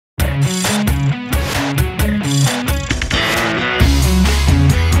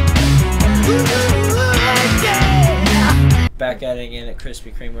playing in at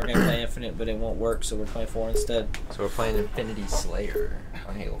Krispy Kreme. We're gonna play Infinite, but it won't work, so we're playing 4 instead. So we're playing Infinity Slayer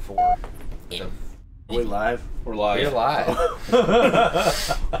on Halo 4. So we live? We're live. we're live.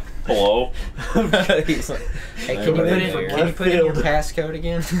 Hello. He's like, hey, can you put in your passcode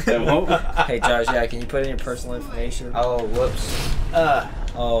again? Hey Josh, yeah, can you put in your personal information? Oh, whoops.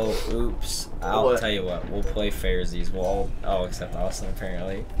 Oh, oops. I'll What? tell you what, we'll play Fairsies. We'll all except Austin,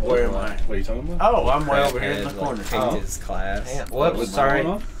 apparently. Where am I? What are you talking about? Oh, I'm way over here in the Crackhead, corner. Picked his class. Hang on. What's Whoops, sorry.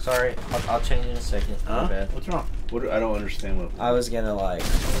 going on? Sorry. I'll change in a second. My Huh? bad. What's wrong? What? I don't understand what. I was gonna like,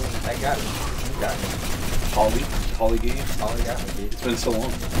 I got me. You got me. Holly game. All you got me, dude. It's been so long.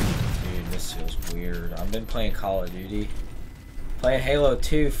 dude, this feels weird. I've been playing Call of Duty. Playing Halo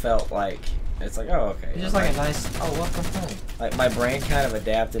 2 felt like, it's like, oh, okay. It's just like a nice, oh, welcome home. Like, my brain kind of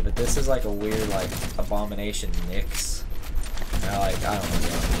adapted, but this is like a weird, like, Abomination mix. And I don't know.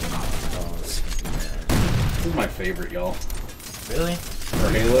 Oh, this is gonna be bad. This is my favorite, y'all. Really? For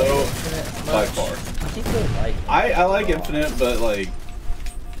Halo, Infinite by much? far. I think they like it. I like Infinite, but like,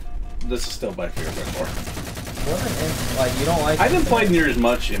 this is still my favorite by far. More than like, you don't like I haven't Infinite? played near as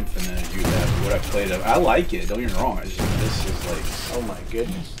much Infinite as you have. What I've played of, I like it. Don't get me wrong. I just this is like Oh my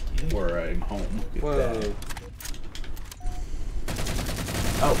goodness. where I'm home. Get Whoa. that.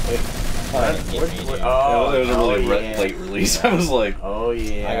 Oh, wait. Oh, I didn't get me, dude. It was a really yeah. late release. I was like, Oh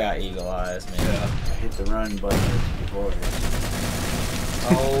yeah. I got eagle eyes, man. yeah. I hit the run button before.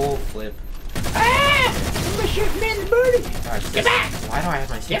 Oh, flip. Somebody shoot me in the booty. Gosh, get back! Why do I have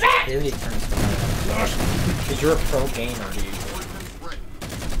my sensitivity turned so high? Because you're a pro gamer, dude.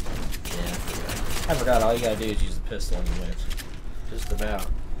 Yeah, I forgot, all you gotta do is use the pistol and you win. just about.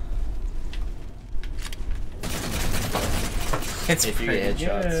 It's If you pretty get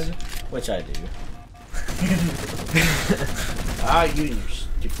headshots. good. Which I do. Ah, you and your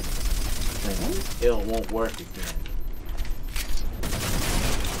stupid thing. It won't work again.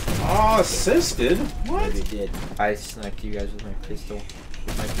 Oh, assisted. What? Maybe it did. I sniped you guys with my pistol.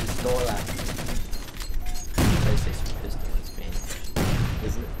 With my pistola. I say some pistol in Spanish.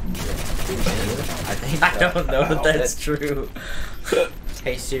 Is it? I think I so. don't know if that's That- true.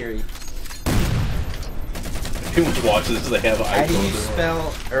 Hey Siri, Too much watches. They have how do you iPhones.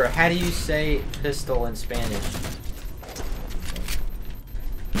 spell, or how do you say pistol in Spanish?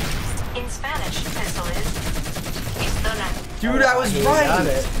 In Spanish, pistol is pistola. Dude, I was He got right!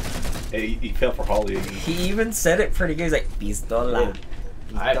 it. Hey, he fell for Holly again. He even said it pretty good. He's like, pistola.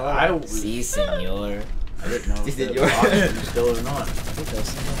 I Si, senor. I didn't know if Did that you- was awesome still or not.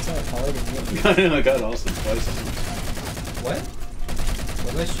 What's up? How did you I got Austin twice. What?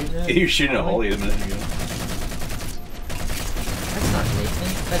 What was I shooting at? You were shooting at Holly a minute ago. That's not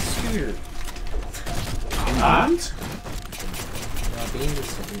Nathan. That's Scooter. What? No, Bean just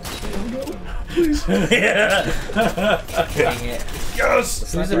said that Dang it.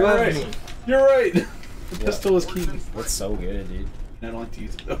 Yes! Who's You're above right. me? You're right. The pistol is key. That's so good, dude. I don't like to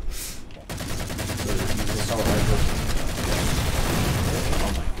use it though. Oh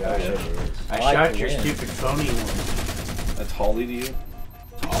my gosh. I like shot to your win. stupid phony one. That's Holly to you?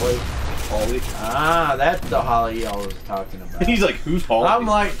 Holly. Holly? Ah, that's the Holly I was talking about. He's like, who's Holly? I'm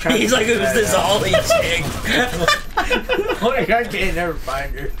like trying He's to like, figure who's that this out. Ollie chick? Like, I can't never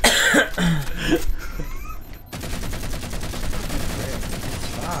find her.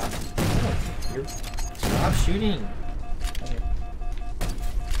 Stop. Stop shooting.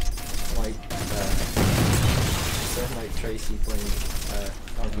 Like, sound like Tracy playing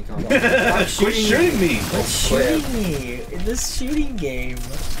Donkey Kong. Quit shooting me! Quit shooting me in this shooting game.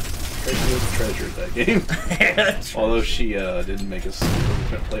 Tracy was the treasure at that game. Although she didn't make us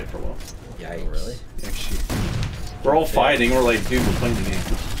couldn't play it for a while. Yikes. Really? Yeah, we're all fighting. We're like, dude, we're playing the game.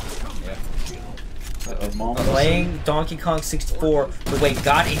 Mom Playing Donkey Kong 64 the way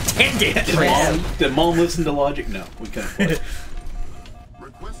God intended. Did mom listen to logic? No, we couldn't play.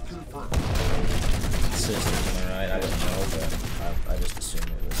 System's alright, I didn't know, but I just assumed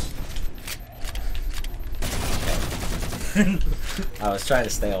it was. I was trying to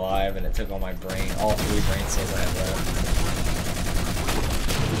stay alive and it took all my brain, all 3 brain cells I had left.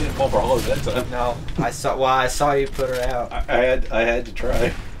 We didn't fall for Holly that time. No, I saw you put her out. I had to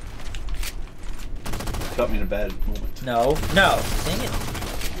try. Caught me in a bad moment. No, no. Dang it.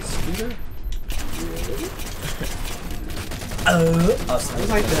 Scooter? Oh, I was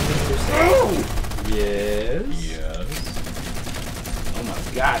like that Yes. Yes. Oh my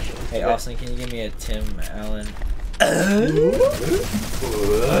gosh. Hey, Austin, can you give me a Tim Allen?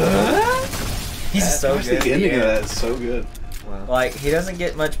 He's so Gosh, good. the ending of Yeah. that is so good. Wow. Like, he doesn't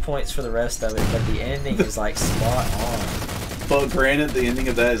get much points for the rest of it, but the ending is like spot on. But granted, the ending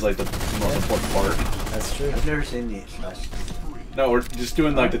of that is like the most important part. That's true. I've never seen these. No, we're just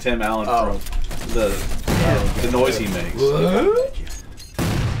doing like the Tim Allen Oh. from the noise he makes.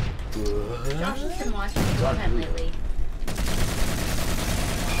 Josh has been watching content lately.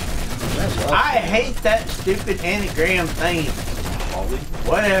 I hate that stupid anagram thing. Ollie?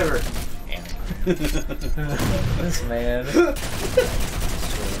 Whatever. This man.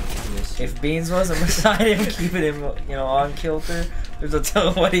 If Beans wasn't beside him, keeping him, on kilter, there's a ton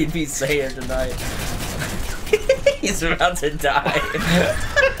of what he'd be saying tonight. He's about to die.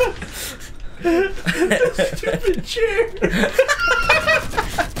 Stupid chair.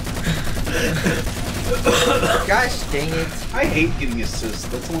 Gosh dang it. I hate getting assists.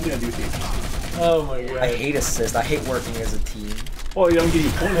 That's the one thing I do hate. Oh my god. I hate assists. I hate working as a team. Well, you don't get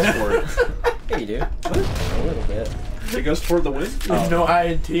any points for it. Yeah, you do. A little bit. It goes toward the win. There's no I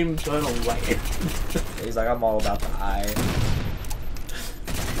in team, so I don't like it. He's like, I'm all about the eye.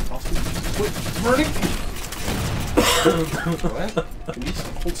 Wait, Verdict? What? Can you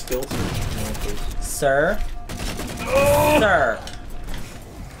hold still, sir? Sir? Sir?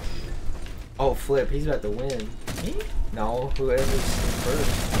 Oh, Flip, he's about to win. Me? No, whoever's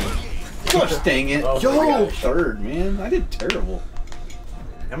first. Gosh dang it. Oh my Yo! gosh. Third, man. I did terrible.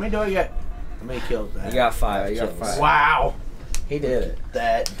 How many do I got? How many kills? You got 5. You got kills. 5. Wow. He did it.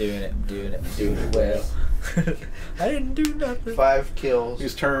 That Doing it well. I didn't do nothing. 5 kills.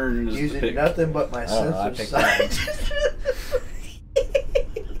 Whose turn is to Using pick? nothing but my I don't know, I sense of picked that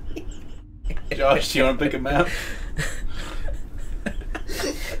sight. Josh, do you want to pick a map?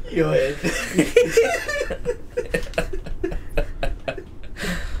 Go ahead.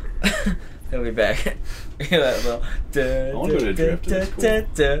 He'll be back. Hear that little. I wanna go to a drift, that's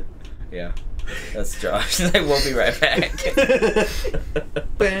cool. Yeah, that's Josh. Like, we'll be right back.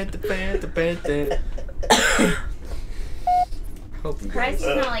 Hope you Christ guys.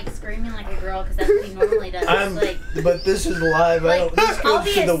 is not like screaming like a girl because that's what he normally does. I'm, Like but this is live. I Like, don't. This I'll goes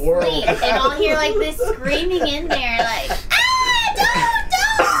be to the world. asleep and I'll hear like this screaming in there, like, don't!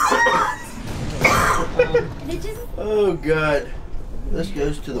 And it just, Oh god. This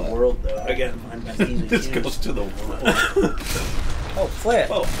goes to the world though. I gotta find my P's and This Q's. goes to the world. Oh, Flip.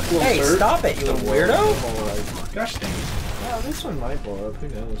 Oh, hello, Hey, sir. stop it, you weirdo. Gosh dang it. Wow, this one might blow up. Who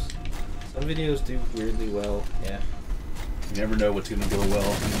knows? Some videos do weirdly well. Yeah. You never know what's going to go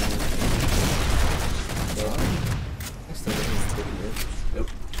well. Still think it's pretty good. Yep.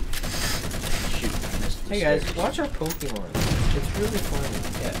 Shoot, I missed the Hey guys, stick. watch our Pokemon. It's really funny.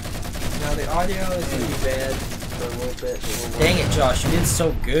 Yeah. Now the audio is gonna be bad for a little bit. But we'll Dang it, Josh, you did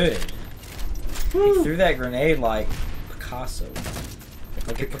so good. You threw that grenade like Picasso.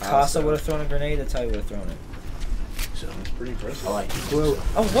 Like if Picasso would have thrown a grenade, that's how he would have thrown it. Sounds pretty impressive. I like it. Well,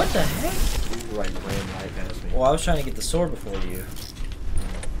 Oh, what the heck? you like ran right past me. Well, I was trying to get the sword before you.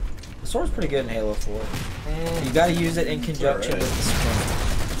 The sword's pretty good in Halo 4. You gotta use it in conjunction alright. with the sprint.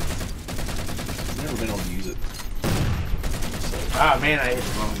 I've never been able to use it. Ah man, I hit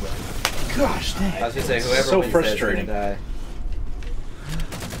the wrong button. Gosh dang. I was gonna say whoever So wins frustrating. that's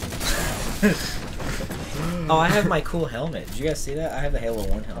gonna die. Oh, I have my cool helmet. Did you guys see that? I have the Halo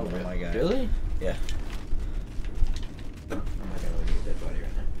 1 helmet on my guy. Really? Yeah. I'm not gonna look at that body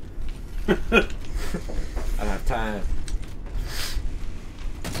right now. I don't have time.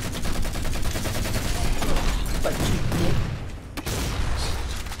 But you did.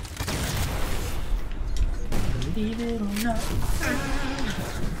 Believe it or not.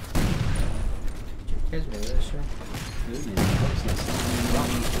 You guys remember that show?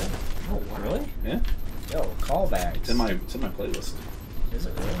 Oh, really? Yeah, Yo, callbacks. it's in my playlist. Is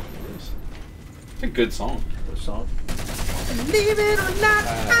it really? It is. It's a good song. What song? Believe it or not.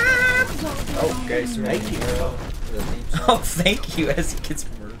 Oh, guys, Thank you. Oh, thank you. As he gets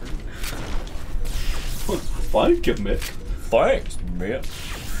murdered. Thank you, Mick. Thanks, man.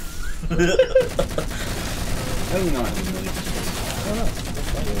 I don't know how to really.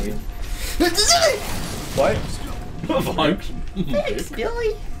 Thanks. Thanks. thanks,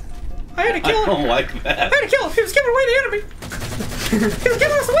 Billy. I had to I kill him. don't like that. I had to kill him. He was giving away the enemy. He was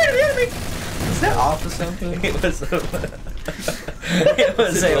giving us away to the enemy. Is that off of something? It was. It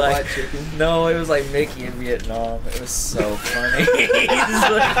was Is a it like. Hot Chicken? No, it was like Mickey in Vietnam. It was so funny. He's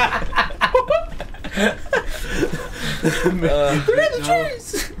like, we're in the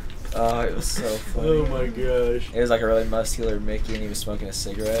trees. Oh, it was so funny. Oh my gosh. It was like a really muscular Mickey, and he was smoking a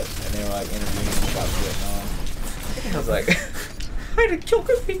cigarette, and they were like interviewing him about Vietnam. I was like, I had to kill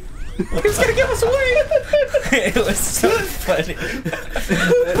Goofy. He was gonna give us away. It was so funny. That's a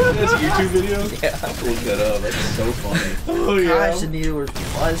YouTube video? Yeah. I'll have to look that up. That's so funny. Oh Gosh, the needle was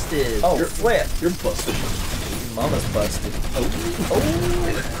busted. Oh, Flip. You're busted. Mama's busted. Oh. Oh.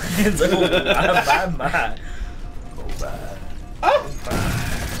 It's like, oh, my. Ah!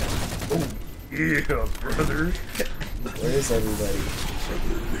 Yeah, brother. Where is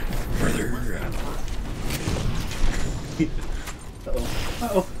everybody?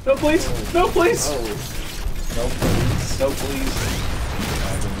 Uh-oh. No, please. No, please. No, please. No, please.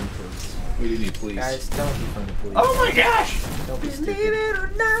 We do need please. Guys, don't be from the police. Oh my gosh! Don't be Believe stupid. it or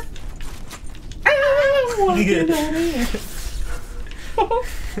not.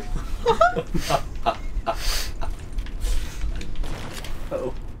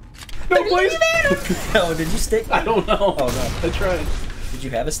 Uh-oh. No, please. Oh, did you stick? I don't know. Oh, no. I tried. Did you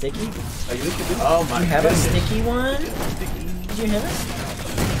have a sticky? I think you did. Oh Did my you have a goodness. sticky one? Did you have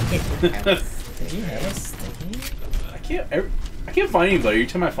a Did you have a sticky? I can't find anybody. Every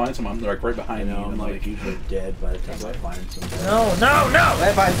time I find someone, I'm like right behind You know, you. I'm And like usually dead by the time I find somebody. No.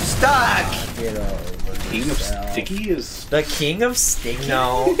 If I'm stuck! Get over King of yourself. Sticky is. The king of sticky?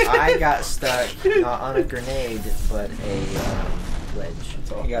 No, I got stuck not on a grenade, but a ledge.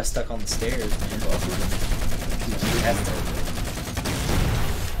 He got stuck on the stairs, man.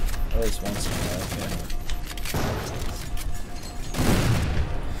 At least once in a while,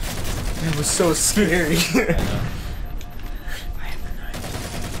 yeah. It was so scary. I know.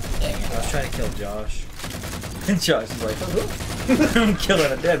 Dang it, I was trying to kill Josh. And Josh was like, oh, I'm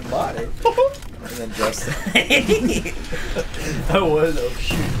killing a dead body. And then Justin. I was, oh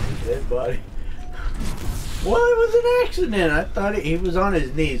shoot, his dead body. Well, it was an accident. I thought he was on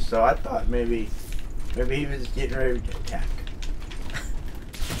his knees, so I thought maybe he was getting ready to attack.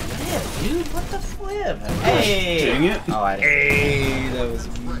 Damn, dude, what the flip? Hey! Dang it. Oh, I didn't. Hey, that was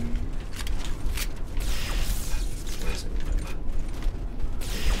me.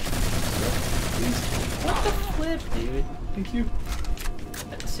 What the flip, dude? Thank you.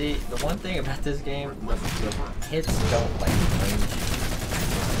 See, the one thing about this game, the hits don't like range.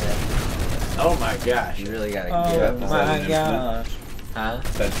 Oh my gosh. You really gotta Oh get up. my gosh. Huh?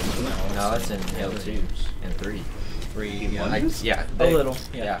 That's No, that's in Halo 2 and 3. Free, Yeah. yeah. Yeah, A little,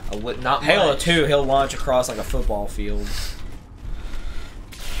 yeah. Yeah, not Halo much. 2, he'll launch across like a football field.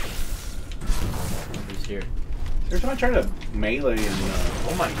 Who's here? Every time I try to melee and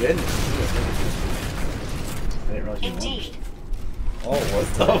Oh my goodness. I didn't realize you launched. Indeed. Oh, what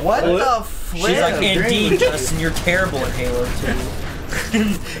the What flip? the flip? She's like, Dream. indeed, Justin, you're terrible at Halo 2.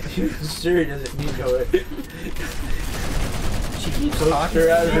 Siri doesn't need to know it. She keeps Poked talking her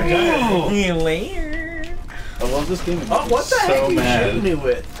out of her Oh. Later. I love this game. It Oh, makes what the me heck so are you mad. shooting me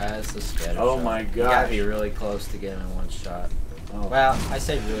with? That's the scatter Oh shot. my You gotta be gosh. really close to get him in one shot. Oh. Well, I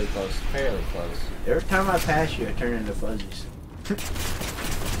say really close, fairly close. Every time I pass you, I turn into fuzzies.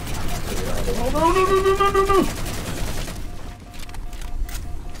 Oh, no.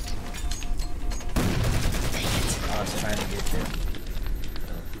 I was trying to get you.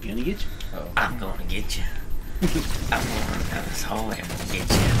 Gonna get you. I'm gonna get you. I'm gonna run down this hallway and I'm gonna get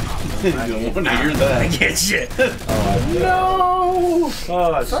you. You don't want to hear I'm that. gonna get you. No!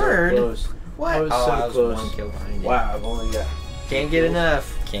 Oh, I was Third? so close. What? I was oh, so I was close. one kill behind you. Wow, I've only got. Can't get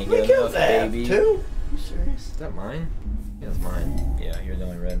enough. Can't We get killed enough, that, baby. too? You serious? Is that mine? Yeah, it's mine. Yeah, you're the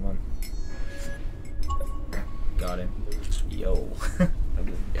only red one. Got him. Yo.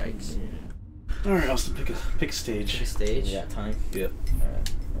 Yikes. Alright, Austin, pick a stage. Pick a stage. You got time? Yep.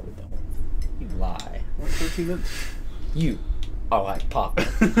 Alright. No, we don't. You lie. What, 13 minutes? You are like Pop.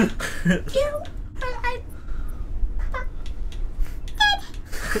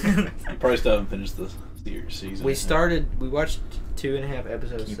 You probably still haven't finished the season. We watched 2.5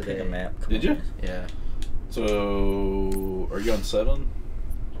 episodes Can you today. pick a map? Come Did on. you? Yeah. So, are you on 7? Are you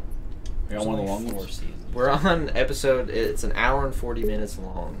There's on one of the only long 4 ones? seasons. We're on episode, it's an hour and 40 minutes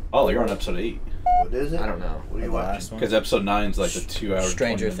long. Oh, you're on episode 8. What is it? I don't know. What are you The last watching? one? Because episode 9 is like the 2 hours.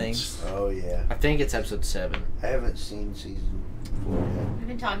 Stranger 20 minutes. Things. Oh, yeah. I think it's episode 7. I haven't seen season 4 yet. I've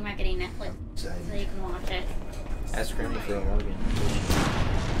been talking about getting Netflix so you can watch it. Ask Granny for a login.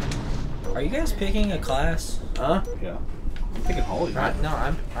 Are you guys picking a class? Huh? Yeah. I'm thinking Holly. No,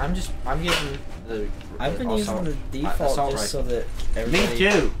 I'm getting the. I've been assault- using the default assault just so rifle. that everybody... Me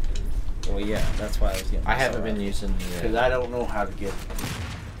too. Well, yeah, that's why I was getting. I haven't assault been rifle. using Because the. I don't know how to get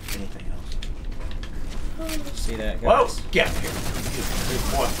anything else. See that, Whoa! guys? Get here. Good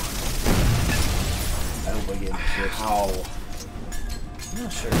boy. I hope I get this. Ow. I'm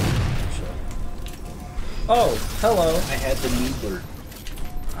not sure. Oh, hello. I had the needler.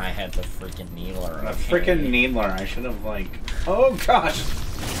 I had the freaking needler. The okay. freaking needler. I should have, like. Oh, gosh.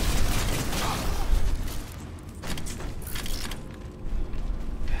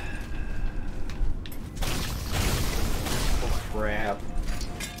 Crap.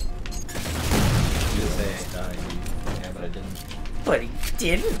 You say I died. Yeah, but I didn't. But he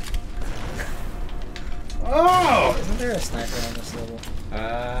didn't. Oh, Oh! Isn't there a sniper on this level?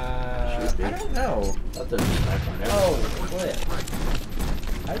 I don't know. I thought there was a sniper on Oh, everything.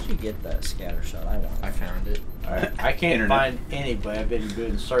 what? How did you get that scatter shot? I want. I found it. I can't Internet. find anybody. I've been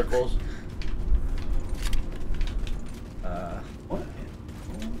doing circles. What?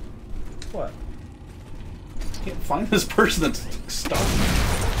 What? Can't find this person that's stuck.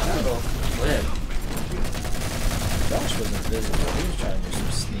 Live. Josh was invisible. He was trying to do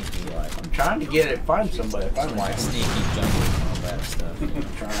some sneaky, like, I'm trying to get it. Find somebody. Find some like somebody. sneaky jumping and all that stuff. I'm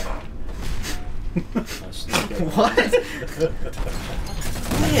trying. What?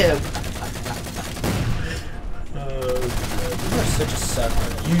 Live. You are such a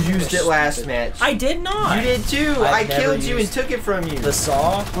sucker. You used it last Stupid. match. I did not. You did too. I've I never killed you and used took it from you. The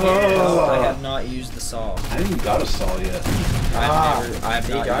saw? Oh. I have not used the saw. I haven't even got a saw yet. I've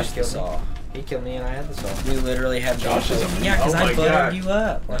See, not Josh used the killed me. saw. He killed me and I had the saw. We literally have Josh is amazing. Yeah, because Oh I my buttered God. you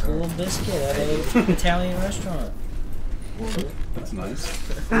up like a little biscuit at an Italian restaurant. That's nice.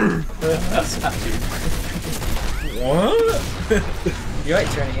 What? You're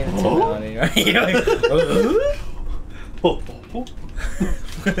like turning it into Oh. money, right? You're like, Full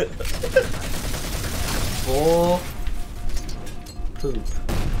poop.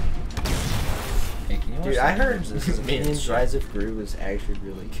 Hey, can you watch Dude, that? I heard This is Minions shit. Rise of Gru was actually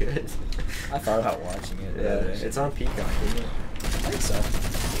really good. I thought about watching it. the Yeah, other day. it's on Peacock, isn't it? I think so.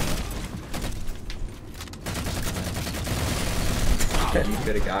 You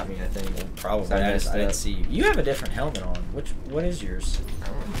could have got me, I think. Probably. So I I, messed I didn't up. see you. You have a different helmet on. What is yours?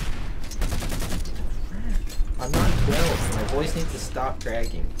 I'm not 12. My voice needs to stop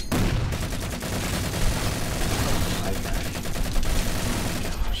cracking.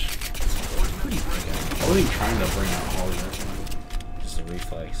 I wasn't even trying to bring out Holly or something. Just a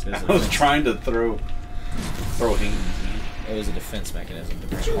reflex. It was a I was defense- trying to throw hands. It was a defense mechanism to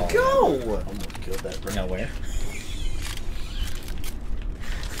bring Where'd you Holly. go? Almost killed that person. Nowhere.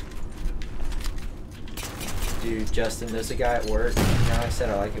 Dude, Justin, there's a guy at work. You know I said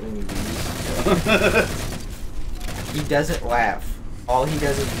I like it when you wheeze? He doesn't laugh. All he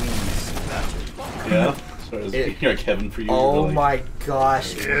does is wheeze. Yeah. So it was It- like heaven for you. Oh You're like, my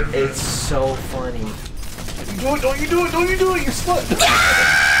gosh. It's so funny. Don't you do it! Don't you do it! You slut!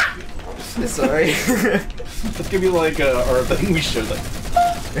 Sorry. Let's give you like our thing we showed. Like,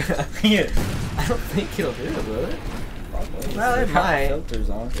 Yeah. I don't think he'll do it, will it? Probably. Well, it They got might. Filters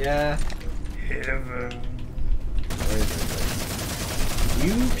on. Yeah.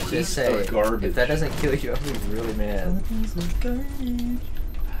 you Just piece say, of garbage. if that doesn't kill you, I'm gonna be really mad.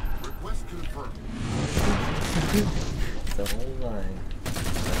 The whole line.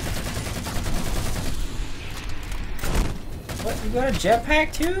 What? You got a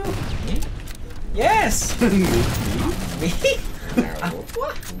jetpack too? Me? Yes. Me? No.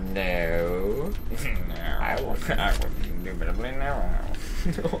 No. I will. I will indubitably no.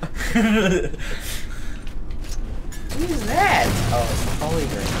 Who's that? Oh, it's the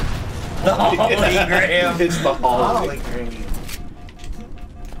Polygram. The hologram. It's the Holly hologram. Green.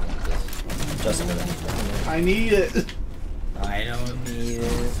 Just a minute. I need it. I don't need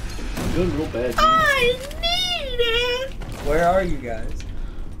it. I'm doing real bad. Dude. I need it. Where are you guys?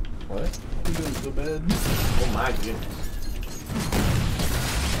 What? I'm doing so bad. Oh my goodness.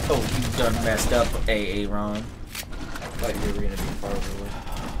 Oh, you done messed up, AA Ron. I thought you were gonna be far away.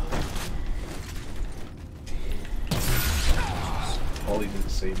 Holly didn't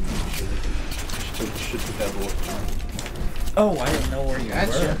save me. Should have looked. Oh, I didn't know where you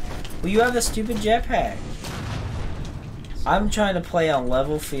Gotcha. were. Well, you have a stupid jetpack. I'm trying to play on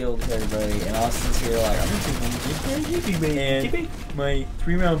level field with everybody, and Austin's here like, I'm gonna take my jetpack and my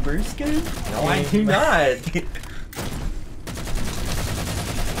 3-round burst gun. No, I do not. You're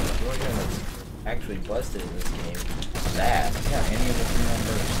gonna actually busted in this game. That. Yeah, any of the 3-round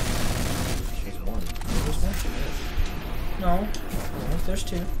burst. She's one. There's one. No, there's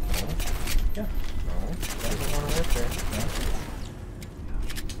 2. Yeah. No. Doesn't want to warfare.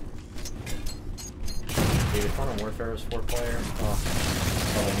 Dude, if Modern Warfare was 4-player,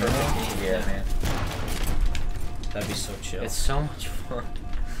 Yeah, man. That'd be so chill. it's so much fun.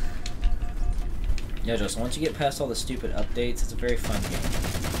 Yeah, just once you get past all the stupid updates, it's a very fun game.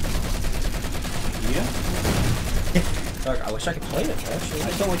 Yeah. Like, I wish I could play it, actually. I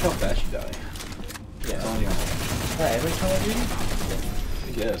just don't like how fast you die. It's Yeah. only on. Every Call of Duty?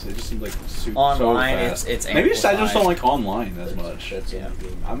 I guess it just seems like super Online, so fast. it's maybe just I just amplified. don't like online as much. That's Yeah.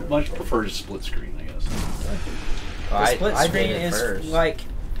 I much prefer just split screen, I guess. The split I screen did it is first. like,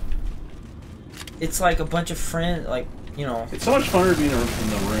 it's like a bunch of friends, like, you know, It's so much funner being in the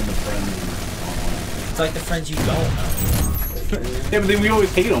room with friends and online. it's like the friends you don't know. Yeah, but then we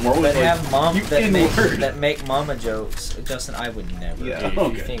always hate them. We're always That like, have mom you that N-word. make mama jokes. Justin, I would never. Yeah. Dude, if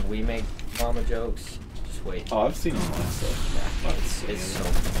Okay. you think we make mama jokes, just wait. Oh, I've seen online stuff. Yeah, I've it's seen so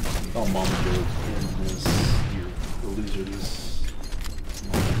it. Oh, mama joke. And this, you're a loser. This,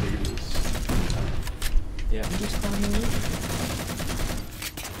 mama bigger this. yeah. You just call me a loser.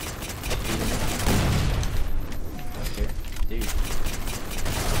 Okay, dude.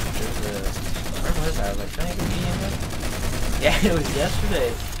 Where was I? I was like, can I get a Yeah, it was yesterday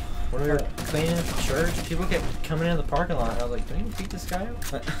when we were cleaning up the church. People kept coming in the parking lot. I was like, do we need to beat this guy up?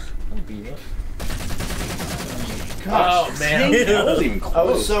 I'll beat him up. Gosh, man. That wasn't even close. I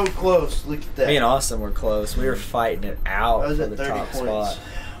was so close. Look at that. Me and Austin were close. We were fighting it out I was for at the 30 top points. spot.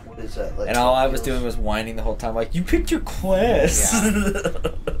 What is that? Like And all I 12 was kills? doing was whining the whole time, like, you picked your quest.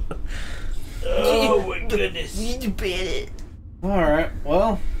 Oh my goodness. You bet it. Alright,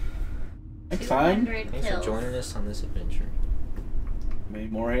 well, next time, 200 Thanks for kills. joining us on this adventure. maybe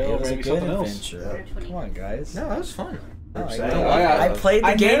more It Halo, was a maybe good something else. adventure. Come on, guys. No, that was fun. Oh, I, excited. know. I played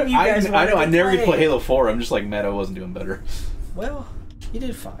the game you guys I wanted know, I to never play. played Halo 4. I'm just like, mad I wasn't doing better. Well, you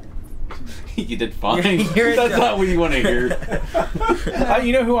did fine. You did fine. You're That's a- not what you want to hear.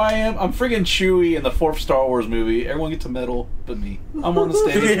 You know who I am? I'm friggin' Chewie in the 4th Star Wars movie. Everyone gets a medal, but me. I'm on the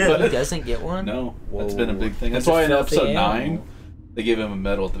stage. He But doesn't get one? no, that's Whoa. been a big thing. That's He's a why in filthy episode animal. 9, they give him a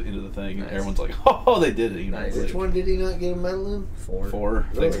medal at the end of the thing, and Nice. everyone's like, "Oh, they did it!" You know, Nice. Which one did he not get a medal in? 4. 4.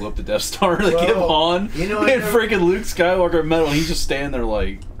 They Really? blew up the Death Star. They Bro, give Han you know, I and never- freaking Luke Skywalker a medal. And he's just standing there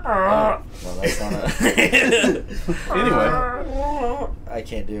like. Well, that's not a... Anyway, I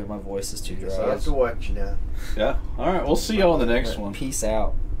can't do it. My voice is too dry. So I have to watch now. yeah. All right, we'll see y'all on the next one. Peace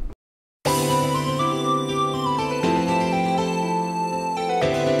out.